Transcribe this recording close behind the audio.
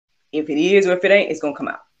If it is or if it ain't, it's gonna come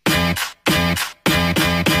out.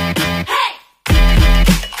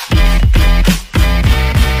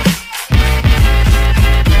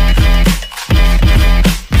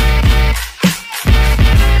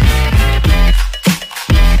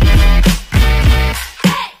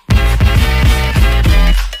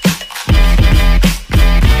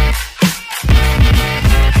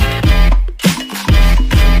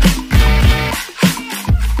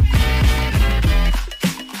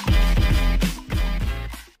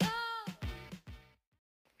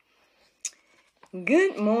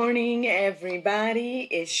 Good morning, everybody.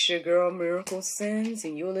 It's your girl, Miracle Sins,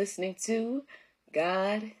 and you're listening to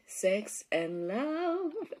God, Sex, and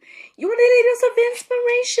Love. Your daily dose of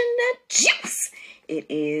inspiration and juice. It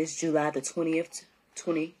is July the 20th,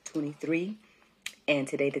 2023, and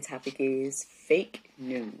today the topic is fake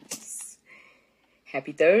news.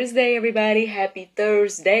 Happy Thursday, everybody. Happy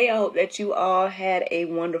Thursday. I hope that you all had a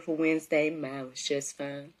wonderful Wednesday. Mine was just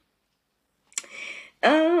fine.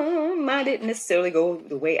 I didn't necessarily go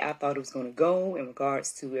the way I thought it was going to go in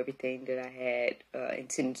regards to everything that I had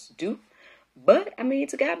intended to do. But, I mean,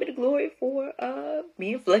 to God be the glory for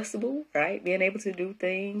being flexible, right? Being able to do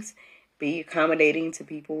things, be accommodating to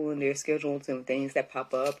people and their schedules and things that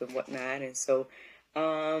pop up and whatnot. And so,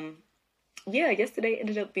 yesterday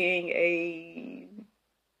ended up being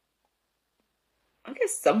I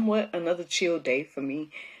guess somewhat another chill day for me.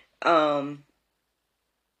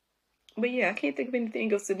 But yeah, I can't think of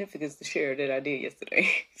anything of significance to share that I did yesterday.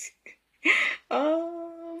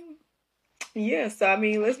 So I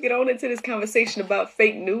mean, let's get on into this conversation about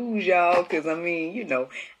fake news, y'all. Because I mean,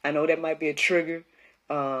 I know that might be a trigger.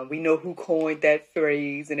 We know who coined that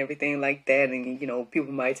phrase and everything like that, and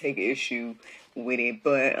people might take issue with it.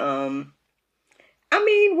 But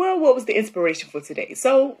what was the inspiration for today?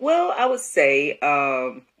 So, I would say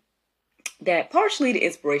that partially the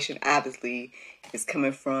inspiration, obviously, is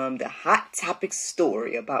coming from the Hot Topic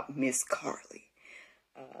story about Miss Carly.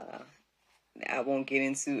 I won't get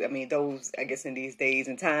into, those, I guess, in these days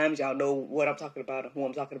and times, y'all know what I'm talking about and who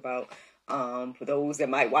I'm talking about. For those that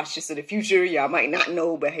might watch this in the future, y'all might not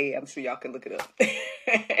know, but hey, I'm sure y'all can look it up.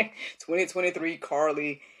 2023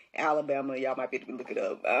 Carly, Alabama, y'all might be able to look it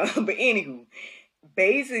up. But anywho,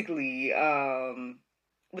 basically,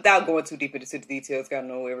 without going too deep into the details, I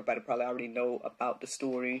know everybody probably already know about the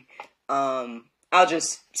story. I'll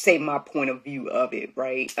just say my point of view of it,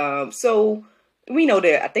 right? So we know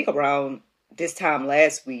that I think around this time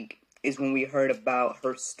last week is when we heard about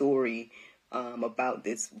her story about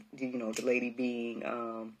this, the lady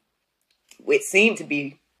being, what seemed to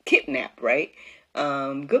be kidnapped, right?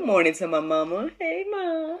 Good morning to my mama. Hey,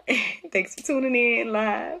 Mom. Thanks for tuning in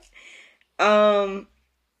live.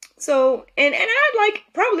 So, and I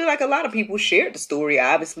probably like a lot of people shared the story,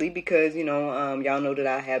 obviously, because, y'all know that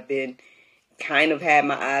I have been kind of had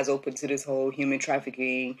my eyes open to this whole human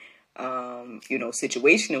trafficking,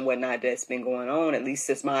 situation and whatnot that's been going on, at least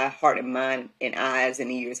since my heart and mind and eyes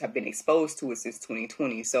and ears have been exposed to it since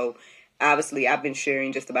 2020. So, obviously, I've been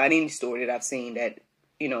sharing just about any story that I've seen that,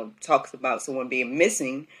 talks about someone being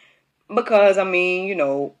missing because,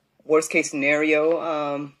 worst case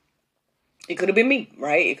scenario, it could have been me,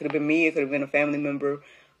 right? It could have been me. It could have been a family member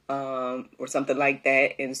or something like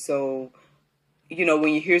that. And so,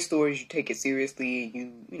 when you hear stories, you take it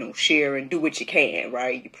seriously. You share and do what you can,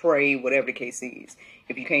 right? You pray, whatever the case is.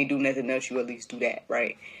 If you can't do nothing else, you at least do that,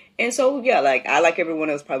 right? And so, yeah, I like everyone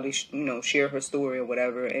else probably, share her story or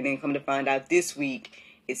whatever. And then come to find out this week,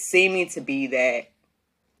 it's seeming to be that,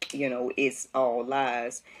 it's all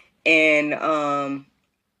lies. And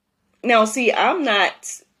now, see, I'm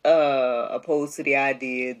not opposed to the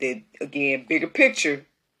idea that, again, bigger picture,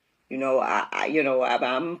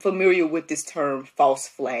 I'm familiar with this term false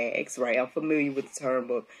flags, right? I'm familiar with the term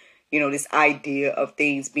of, this idea of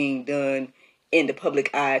things being done in the public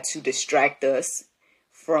eye to distract us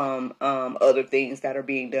from other things that are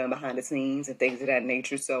being done behind the scenes and things of that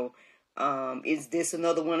nature. So is this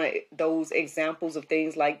another one of those examples of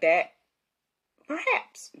things like that?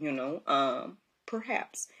 Perhaps,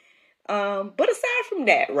 perhaps. But aside from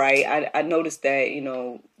that, right, I noticed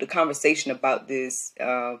that, the conversation about this,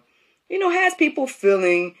 has people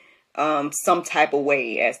feeling some type of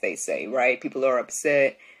way, as they say, right? People are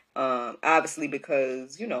upset, obviously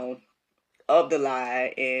because, of the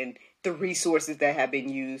lie and the resources that have been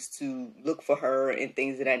used to look for her and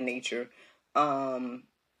things of that nature.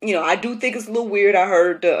 I do think it's a little weird. I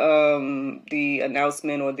heard the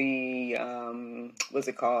announcement or the, what's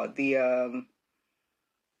it called?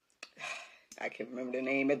 I can't remember the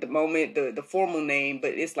name at the moment, the formal name,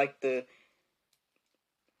 but it's like the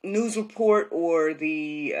news report or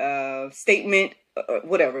the statement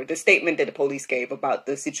whatever, the statement that the police gave about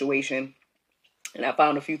the situation. And I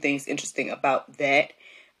found a few things interesting about that.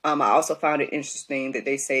 I also found it interesting that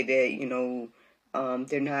they say that,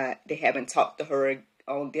 they haven't talked to her.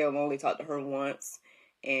 They've only talked to her once,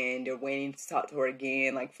 and they're waiting to talk to her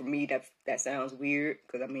again. Like, for me, that sounds weird,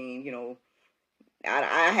 because I mean,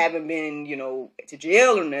 I haven't been, to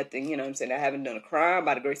jail or nothing. You know what I'm saying? I haven't done a crime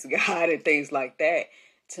by the grace of God and things like that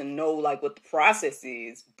to know like what the process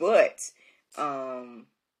is. But the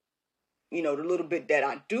little bit that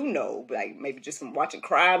I do know, like maybe just from watching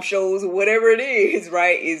crime shows or whatever it is,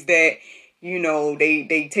 right, is that,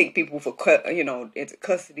 they take people for, into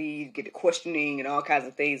custody, get the questioning and all kinds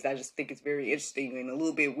of things. I just think it's very interesting and a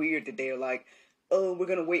little bit weird that they're like, oh, we're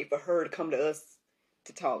going to wait for her to come to us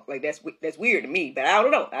to talk. Like, that's weird to me, but I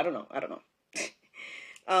don't know.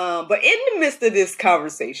 But in the midst of this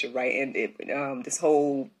conversation, right, and this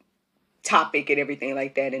whole topic and everything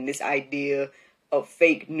like that, and this idea of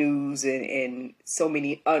fake news and so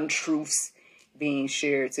many untruths being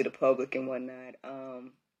shared to the public and whatnot,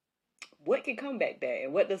 what can combat that,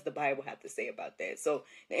 and what does the Bible have to say about that? So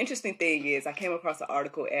the interesting thing is, I came across an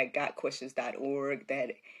article at gotquestions.org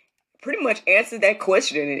that pretty much answered that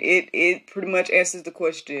question, and it pretty much answers the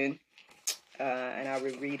question, and I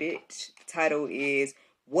will read it. The title is,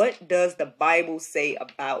 what does the Bible say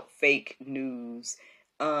about fake news?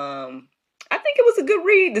 I think it was a good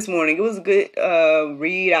read this morning. It was a good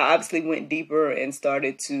read. I obviously went deeper and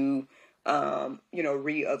started to,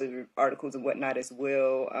 read other articles and whatnot as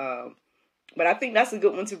well. But I think that's a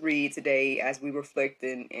good one to read today as we reflect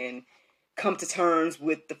and come to terms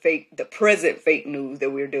with the present fake news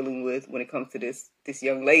that we're dealing with when it comes to this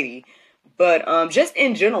young lady. But just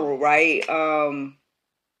in general, right?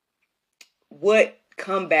 What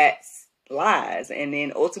combats lies, and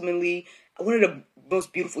then ultimately, one of the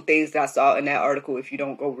most beautiful things that I saw in that article, if you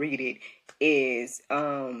don't go read it, is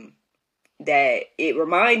that it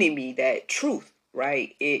reminded me that truth,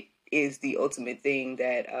 right? It is the ultimate thing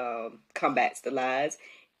that combats the lies.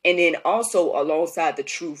 And then also alongside the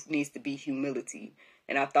truth needs to be humility.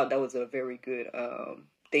 And I thought that was a very good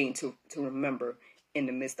thing to remember in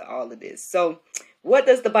the midst of all of this. So what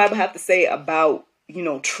does the Bible have to say about,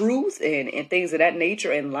 truth and things of that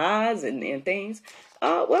nature, and lies and things?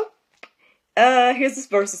 Here's this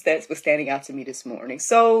verse that was standing out to me this morning.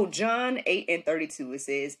 So John 8:32, it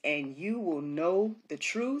says, and you will know the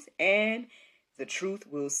truth, and the truth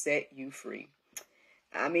will set you free.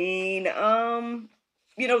 I mean,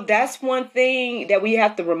 that's one thing that we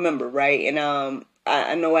have to remember, right? And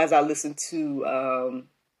I know as I listened to,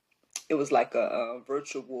 it was like a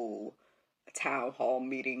virtual town hall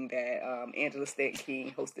meeting that Angela Stanton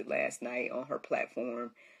King hosted last night on her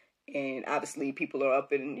platform. And obviously people are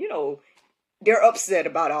up and, they're upset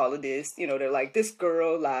about all of this. They're like, this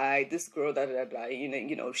girl lied, this girl, da, da, da,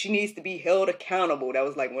 da. She needs to be held accountable. That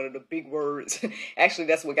was like one of the big words. Actually,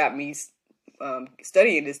 that's what got me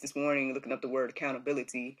studying this morning, looking up the word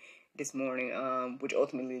accountability this morning, which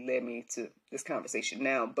ultimately led me to this conversation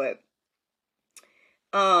now. But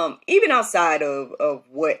even outside of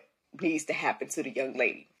what needs to happen to the young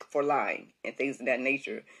lady for lying and things of that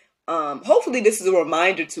nature, hopefully this is a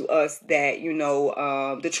reminder to us that,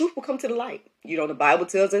 the truth will come to the light. The Bible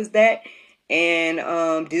tells us that,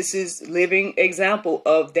 and this is living example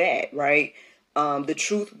of that, right? The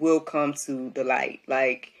truth will come to the light.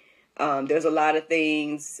 Like, there's a lot of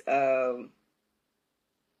things when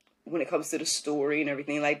it comes to the story and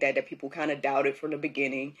everything like that people kind of doubted from the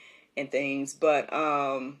beginning and things. But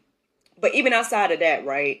even outside of that,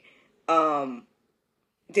 right?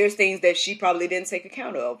 There's things that she probably didn't take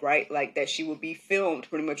account of, right? Like that she would be filmed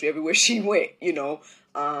pretty much everywhere she went,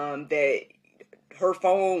 that her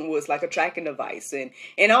phone was like a tracking device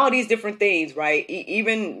and all these different things, right?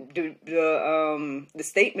 Even the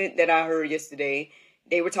statement that I heard yesterday,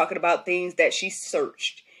 they were talking about things that she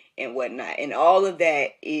searched and whatnot. And all of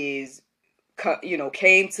that is,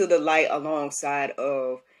 came to the light alongside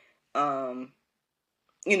of,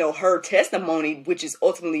 her testimony, which is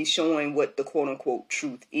ultimately showing what the quote unquote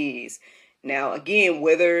truth is. Now, again,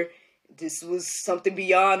 whether this was something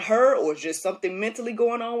beyond her or just something mentally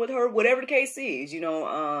going on with her, whatever the case is,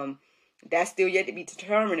 that's still yet to be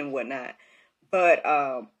determined and whatnot. But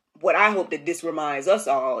what I hope that this reminds us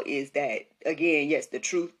all is that, again, yes, the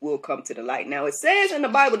truth will come to the light. Now, it says in the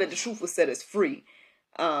Bible that the truth will set us free,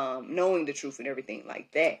 knowing the truth and everything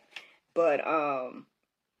like that. But,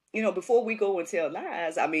 before we go and tell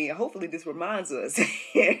lies, I mean, hopefully this reminds us that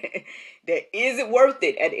is it worth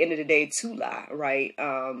it at the end of the day to lie, right?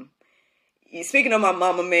 Speaking of my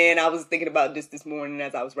mama, man, I was thinking about this morning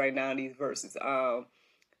as I was writing down these verses.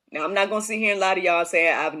 Now, I'm not going to sit here and lie to y'all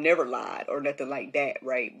saying I've never lied or nothing like that,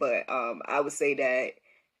 right? But I would say that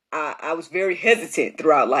I was very hesitant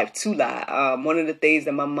throughout life to lie. One of the things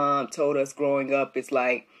that my mom told us growing up is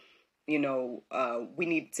like, we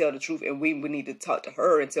need to tell the truth, and we would need to talk to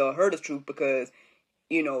her and tell her the truth because,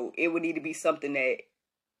 it would need to be something that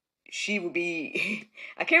she would be.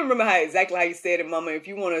 I can't remember exactly how you said it, Mama. If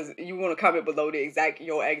you want to comment below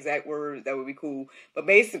your exact words, that would be cool. But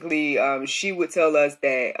basically, she would tell us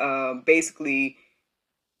that basically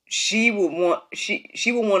she would want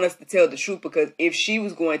us to tell the truth, because if she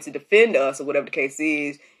was going to defend us or whatever the case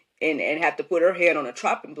is, and have to put her head on a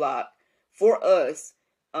chopping block for us,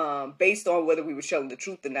 based on whether we were telling the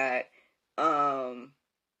truth or not,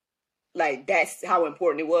 like that's how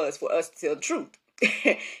important it was for us to tell the truth.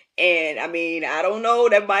 And I mean, I don't know,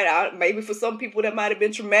 maybe for some people that might have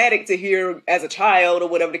been traumatic to hear as a child or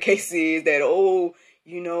whatever the case is, that,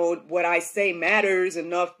 what I say matters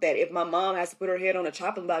enough that if my mom has to put her head on a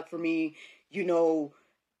chopping block for me,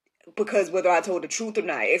 because whether I told the truth or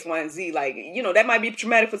not, X, Y, and Z, like, that might be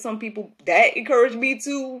traumatic for some people. That encouraged me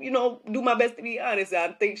to, do my best to be honest. I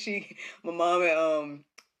think my mom,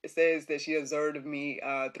 it says that she observed of me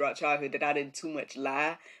throughout childhood that I didn't too much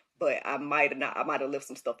lie. But I might have left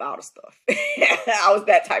some stuff out of stuff. I was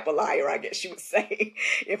that type of liar, I guess you would say.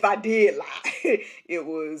 If I did lie, it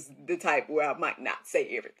was the type where I might not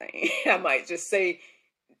say everything. I might just say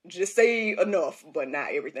enough, but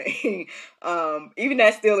not everything. Even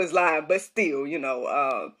that still is lying, but still,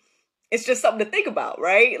 it's just something to think about,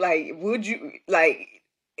 right? Like, would you, like,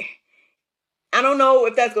 I don't know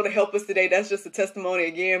if that's going to help us today. That's just a testimony.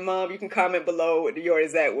 Again, Mom, you can comment below your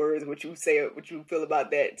exact words, what you say, what you feel about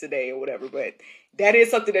that today or whatever. But that is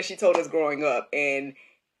something that she told us growing up. And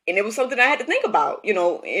it was something I had to think about,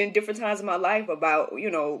 in different times of my life about,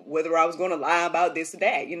 whether I was going to lie about this or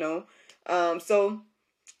that, So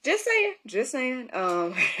just saying,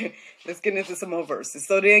 let's get into some more verses.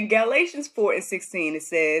 So then Galatians 4:16, it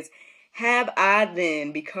says, "Have I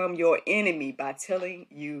then become your enemy by telling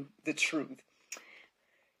you the truth?"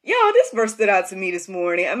 Y'all, this verse stood out to me this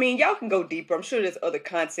morning. I mean, y'all can go deeper. I'm sure there's other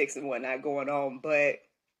context and whatnot going on, but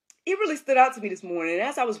it really stood out to me this morning. And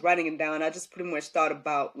as I was writing it down, I just pretty much thought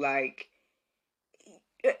about, like,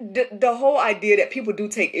 the whole idea that people do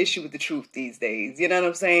take issue with the truth these days. You know what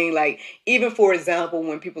I'm saying? Like, even for example,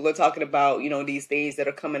 when people are talking about, these things that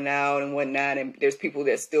are coming out and whatnot, and there's people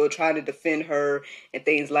that still trying to defend her and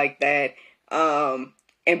things like that.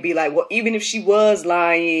 And be like, well, even if she was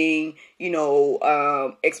lying,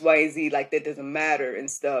 X, Y, and Z, like, that doesn't matter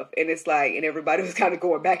and stuff. And it's like, and everybody was kind of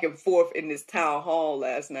going back and forth in this town hall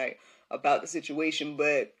last night about the situation.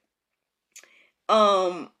 But,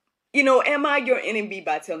 am I your enemy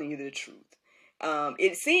by telling you the truth?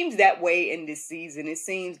 It seems that way in this season. It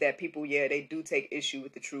seems that people, they do take issue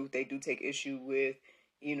with the truth. They do take issue with,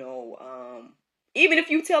 even if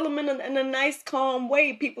you tell them in a nice, calm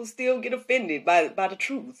way, people still get offended by the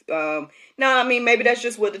truth. Now, I mean, maybe that's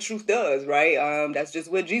just what the truth does, right? That's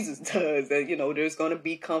just what Jesus does. There's going to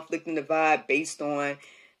be conflict and divide based on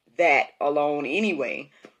that alone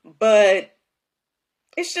anyway. But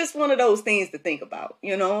it's just one of those things to think about,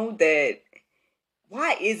 that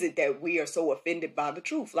why is it that we are so offended by the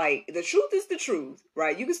truth? Like, the truth is the truth,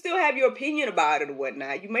 right? You can still have your opinion about it or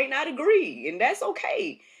whatnot. You may not agree, and that's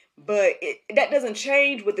okay. But that doesn't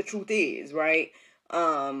change what the truth is, right?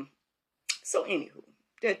 So anywho,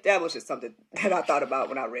 that was just something that I thought about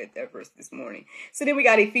when I read that verse this morning. So then we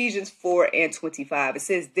got Ephesians 4:25. It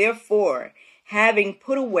says, "Therefore, having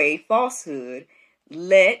put away falsehood,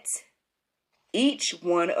 let each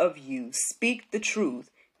one of you speak the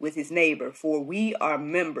truth with his neighbor, for we are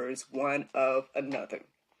members one of another."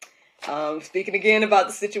 Speaking again about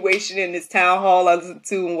the situation in this town hall I listened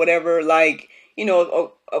to and whatever, like,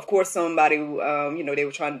 of course, somebody, they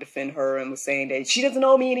were trying to defend her and was saying that she doesn't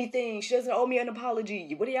owe me anything. She doesn't owe me an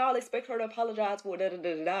apology. What do y'all expect her to apologize for? Da, da,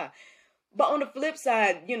 da, da, da. But on the flip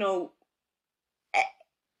side, there's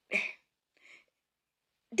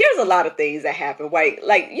a lot of things that happen, right?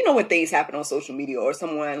 Like, when things happen on social media or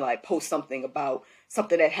someone like posts something about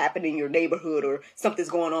something that happened in your neighborhood or something's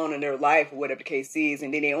going on in their life or whatever the case is,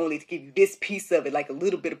 and then they only give you this piece of it, like a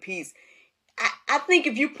little bit of piece. I think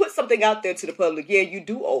if you put something out there to the public, you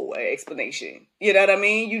do owe an explanation. You know what I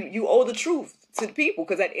mean? You owe the truth to the people,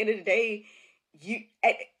 because at the end of the day,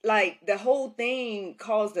 the whole thing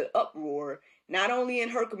caused an uproar, not only in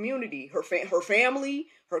her community, her family,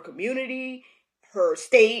 her community, her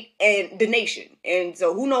state, and the nation. And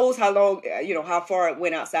so who knows how long, how far it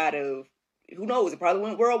went outside of, who knows, it probably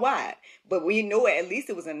went worldwide. But we know at least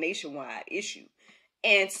it was a nationwide issue.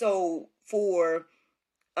 And so for,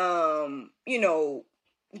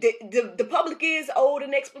 the public is owed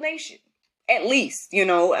an explanation, at least,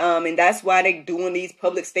 and that's why they're doing these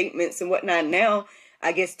public statements and whatnot now.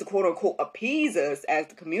 I guess to quote unquote appease us as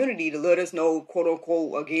the community, to let us know, quote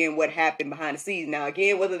unquote, again, what happened behind the scenes. Now,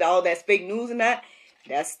 again, whether all that's fake news or not,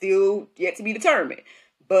 that's still yet to be determined.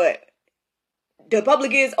 But the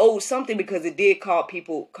public is owed something, because it did cause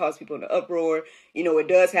people in an uproar. It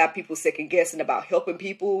does have people second guessing about helping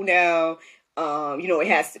people now. It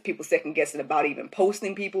has people second guessing about even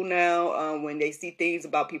posting people now when they see things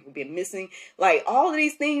about people being missing. Like, all of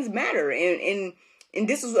these things matter, and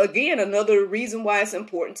this is again another reason why it's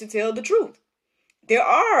important to tell the truth. There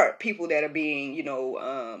are people that are being,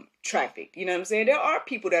 trafficked. You know what I'm saying? There are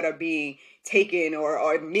people that are being taken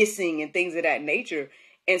or missing and things of that nature.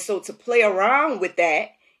 And so to play around with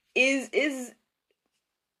that is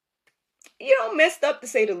messed up, to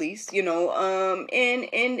say the least. And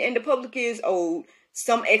the public is owed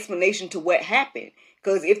some explanation to what happened.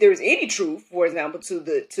 Because if there's any truth, for example, to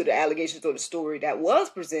the allegations or the story that was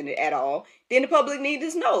presented at all, then the public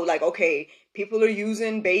needs to know, like, okay, people are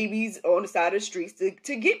using babies on the side of the streets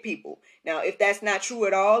to get people. Now, if that's not true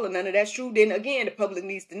at all, and none of that's true, then again, the public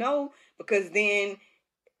needs to know, because then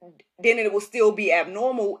it will still be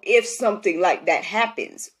abnormal if something like that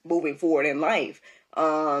happens moving forward in life.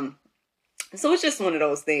 So it's just one of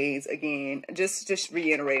those things, again, just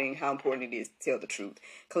reiterating how important it is to tell the truth.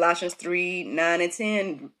 Colossians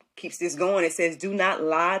 3:9-10 keeps this going. It says, do not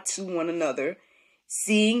lie to one another,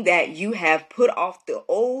 seeing that you have put off the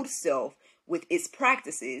old self with its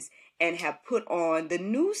practices and have put on the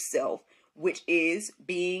new self, which is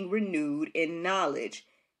being renewed in knowledge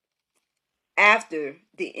after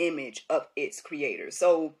the image of its creator.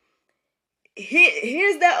 So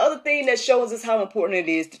here's that other thing that shows us how important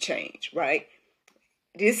it is to change, right?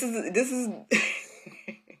 This is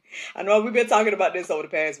I know we've been talking about this over the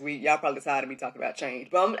past week. Y'all probably tired of me talking about change.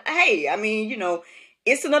 But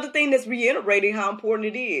it's another thing that's reiterating how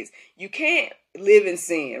important it is. You can't live in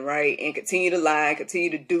sin, right? And continue to lie and continue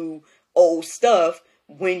to do old stuff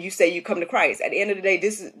when you say you come to Christ. At the end of the day,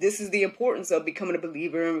 this is the importance of becoming a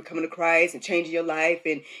believer and coming to Christ and changing your life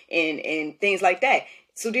and things like that.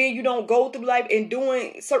 So then you don't go through life and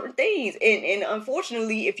doing certain things. And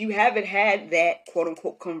unfortunately, if you haven't had that quote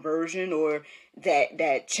unquote conversion or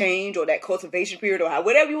that change or that cultivation period or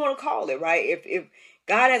whatever you want to call it, right? If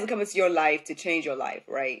God hasn't come into your life to change your life,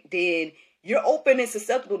 right, then you're open and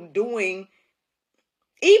susceptible to doing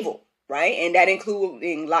evil, right? And that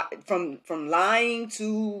including from lying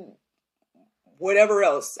to whatever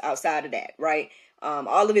else outside of that, right?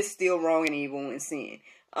 All of it's still wrong and evil and sin.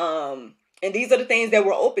 And these are the things that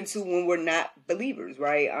we're open to when we're not believers,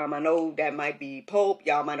 right? I know that might be Pope.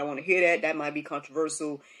 Y'all might not want to hear that. That might be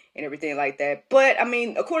controversial and everything like that. But, I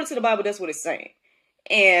mean, according to the Bible, that's what it's saying.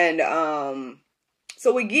 And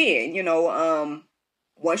so, again,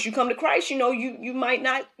 once you come to Christ, you might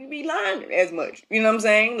not be lying as much. You know what I'm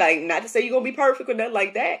saying? Like, not to say you're going to be perfect or nothing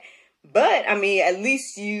like that. But, I mean, at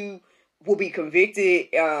least you will be convicted.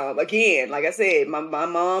 Again, like I said, my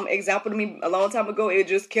mom example to me a long time ago,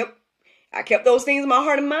 I kept those things in my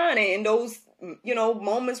heart and mind, and those,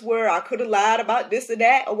 moments where I could have lied about this or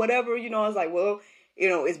that or whatever, I was like, well,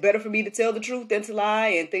 it's better for me to tell the truth than to lie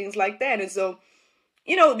and things like that. And so,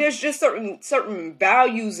 there's just certain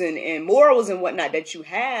values and morals and whatnot that you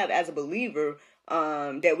have as a believer,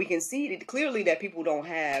 that we can see clearly that people don't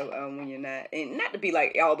have, when you're not. And not to be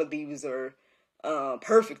like all believers are,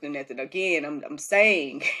 perfect or nothing. Again, I'm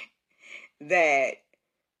saying that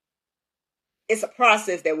it's a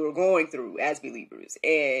process that we're going through as believers,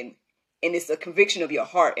 and it's a conviction of your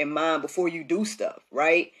heart and mind before you do stuff,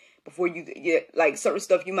 right? Before you get like certain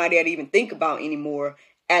stuff you might not even think about anymore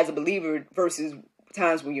as a believer versus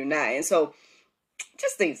times when you're not. And so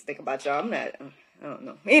just things to think about, y'all. I don't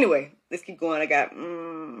know. Anyway, let's keep going. I got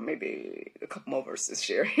maybe a couple more verses to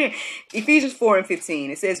share. Ephesians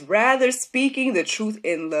 4:15. It says, rather speaking the truth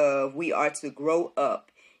in love, we are to grow up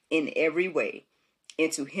in every way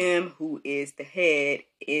into him who is the head,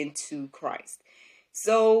 into Christ.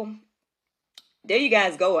 So there you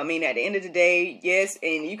guys go. I mean, at the end of the day, yes,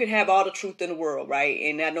 and you can have all the truth in the world, right?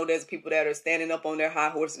 And I know there's people that are standing up on their high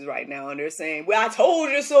horses right now, and they're saying, well, I told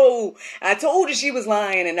you so. I told you she was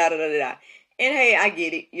lying, and da-da-da-da-da. And hey, I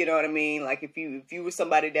get it. You know what I mean? Like if you were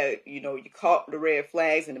somebody that, you caught the red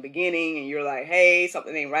flags in the beginning, and you're like, hey,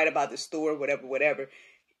 something ain't right about the store, whatever.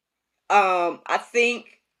 I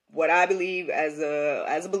think what I believe as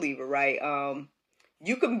a believer, right?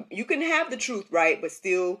 You can have the truth, right, but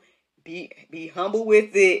still be humble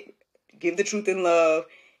with it. Give the truth in love,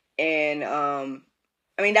 and I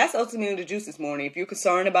mean that's ultimately the juice this morning. If you're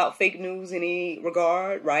concerned about fake news in any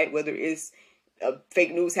regard, right, whether it's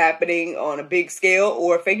fake news happening on a big scale,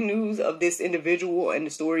 or fake news of this individual and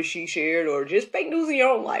the story she shared, or just fake news in your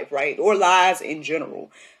own life, right? Or lies in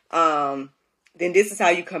general. Then this is how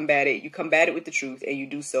you combat it. You combat it with the truth, and you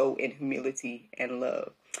do so in humility and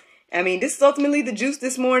love. I mean, this is ultimately the juice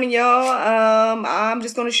this morning, y'all. I'm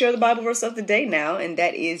just going to share the Bible verse of the day now, and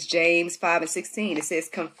that is James 5:16. It says,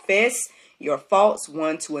 confess your faults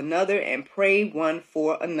one to another and pray one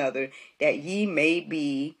for another, that ye may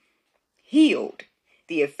be healed.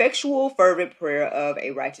 The effectual, fervent prayer of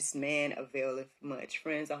a righteous man availeth much.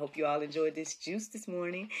 Friends, I hope you all enjoyed this juice this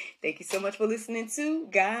morning. Thank you so much for listening to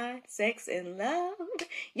God, Sex, and Love,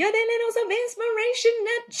 your daily dose of inspiration,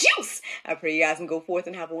 not juice. I pray you guys can go forth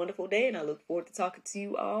and have a wonderful day, and I look forward to talking to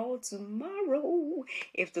you all tomorrow,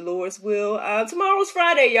 if the Lord's will. Tomorrow's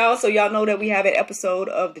Friday, y'all, so y'all know that we have an episode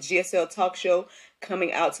of the GSL Talk Show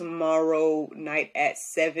coming out tomorrow night at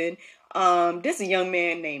 7. This is a young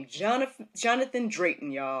man named Jonathan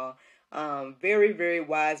Drayton, y'all. Very, very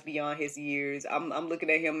wise beyond his years. I'm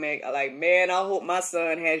looking at him like, man, I hope my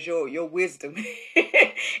son has your wisdom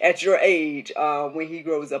at your age, when he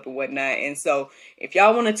grows up and whatnot. And so if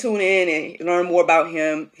y'all want to tune in and learn more about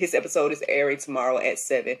him, his episode is airing tomorrow at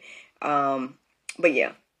 7. But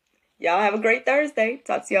yeah, y'all have a great Thursday.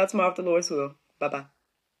 Talk to y'all tomorrow if the Lord's will. Bye-bye.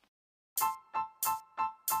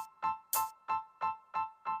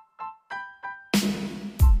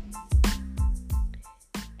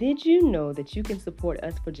 Did you know that you can support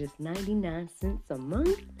us for just 99 cents a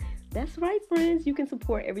month? That's right, friends. You can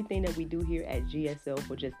support everything that we do here at GSL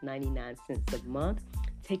for just 99 cents a month.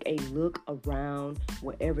 Take a look around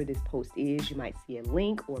wherever this post is. You might see a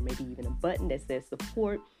link or maybe even a button that says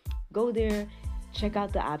support. Go there, check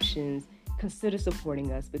out the options, consider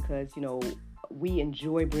supporting us because, we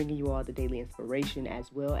enjoy bringing you all the daily inspiration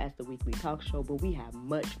as well as the weekly talk show, but we have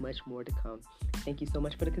much, much more to come. Thank you so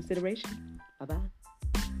much for the consideration. Bye-bye.